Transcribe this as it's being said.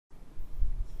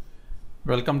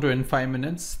Welcome to In 5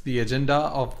 Minutes. The agenda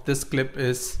of this clip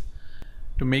is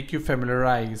to make you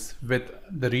familiarize with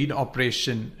the read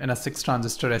operation in a 6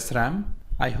 transistor SRAM.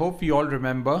 I hope you all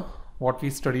remember what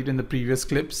we studied in the previous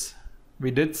clips.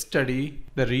 We did study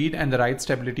the read and the write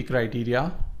stability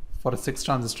criteria for a 6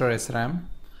 transistor SRAM.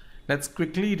 Let's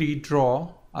quickly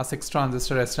redraw a 6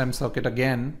 transistor SRAM circuit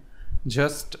again,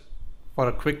 just for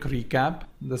a quick recap.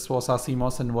 This was our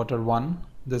CMOS inverter 1.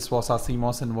 This was our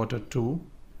CMOS inverter 2.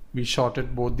 We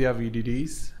shorted both their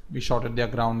VDDs. We shorted their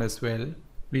ground as well.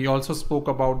 We also spoke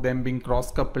about them being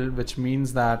cross-coupled, which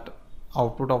means that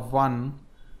output of one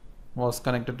was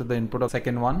connected to the input of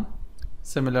second one.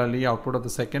 Similarly, output of the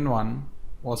second one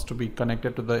was to be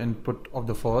connected to the input of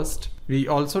the first. We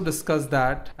also discussed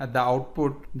that at the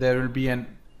output there will be an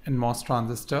NMOS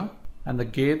transistor, and the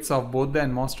gates of both the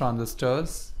NMOS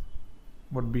transistors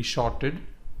would be shorted,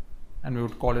 and we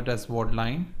would call it as word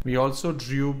line. We also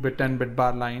drew bit and bit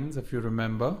bar lines, if you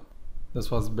remember. This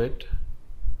was bit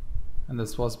and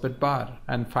this was bit bar.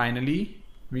 And finally,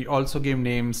 we also gave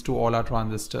names to all our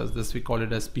transistors. This we call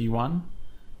it as P1,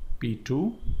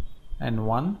 P2,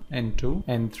 N1, N2,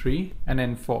 N3 and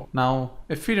N4. Now,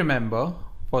 if we remember,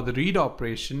 for the read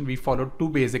operation, we followed two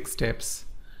basic steps.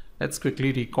 Let's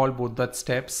quickly recall both the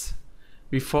steps.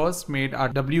 We first made our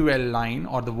WL line,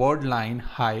 or the word line,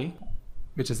 high,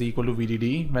 which is equal to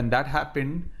VDD. When that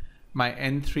happened, my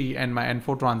N3 and my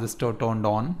N4 transistor turned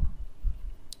on.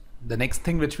 The next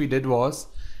thing which we did was,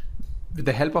 with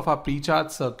the help of our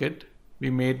pre-charge circuit, we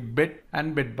made bit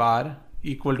and bit bar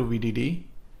equal to VDD.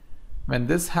 When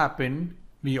this happened,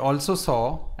 we also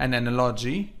saw an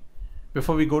analogy.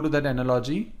 Before we go to that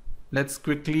analogy, let's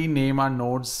quickly name our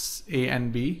nodes A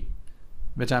and B,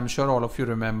 which I'm sure all of you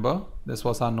remember. This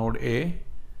was our node A.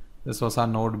 This was our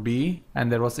node B,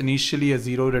 and there was initially a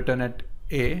 0 written at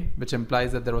A, which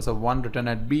implies that there was a 1 written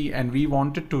at B, and we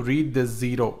wanted to read this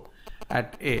 0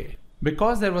 at A.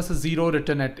 Because there was a 0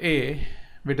 written at A,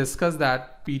 we discussed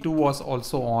that P2 was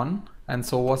also on, and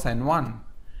so was N1.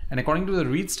 And according to the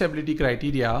read stability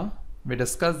criteria, we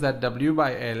discussed that W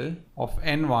by L of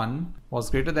N1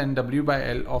 was greater than W by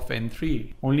L of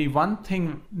N3. Only one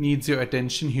thing needs your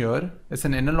attention here is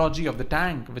an analogy of the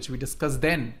tank, which we discussed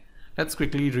then. Let's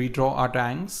quickly redraw our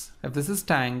tanks. If this is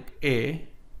tank A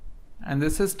and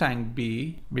this is tank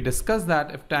B, we discussed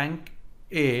that if tank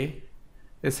A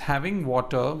is having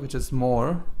water, which is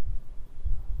more,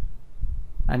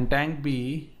 and tank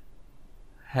B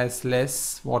has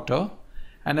less water,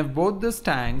 and if both these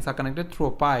tanks are connected through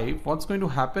a pipe, what's going to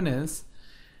happen is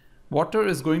water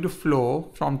is going to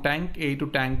flow from tank A to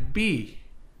tank B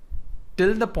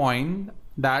till the point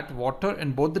that water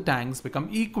in both the tanks become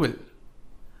equal.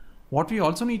 What we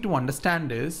also need to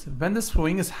understand is, when this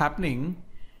flowing is happening,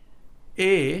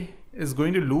 A is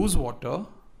going to lose water,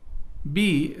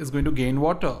 B is going to gain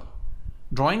water.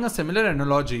 Drawing a similar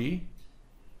analogy,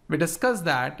 we discussed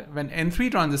that when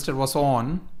N3 transistor was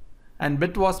on and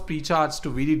bit was pre-charged to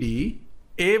VDD,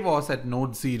 A was at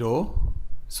node 0.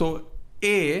 So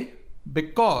A,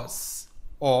 because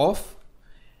of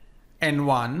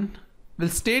N1, will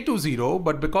stay to 0,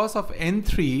 but because of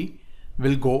N3,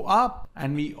 will go up.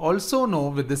 And we also know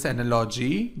with this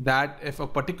analogy that if a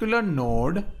particular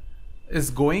node is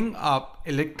going up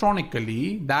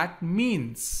electronically, that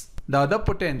means the other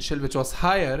potential, which was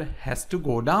higher, has to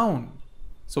go down.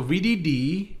 So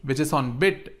VDD, which is on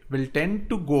bit, will tend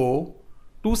to go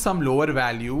to some lower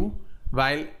value,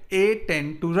 while A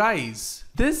tend to rise.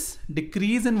 This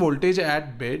decrease in voltage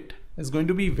at bit is going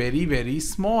to be very, very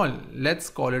small. Let's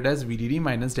call it as VDD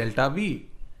minus delta V.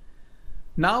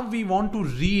 Now we want to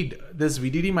read this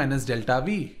VDD minus delta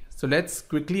V. So let's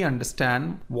quickly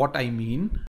understand what I mean.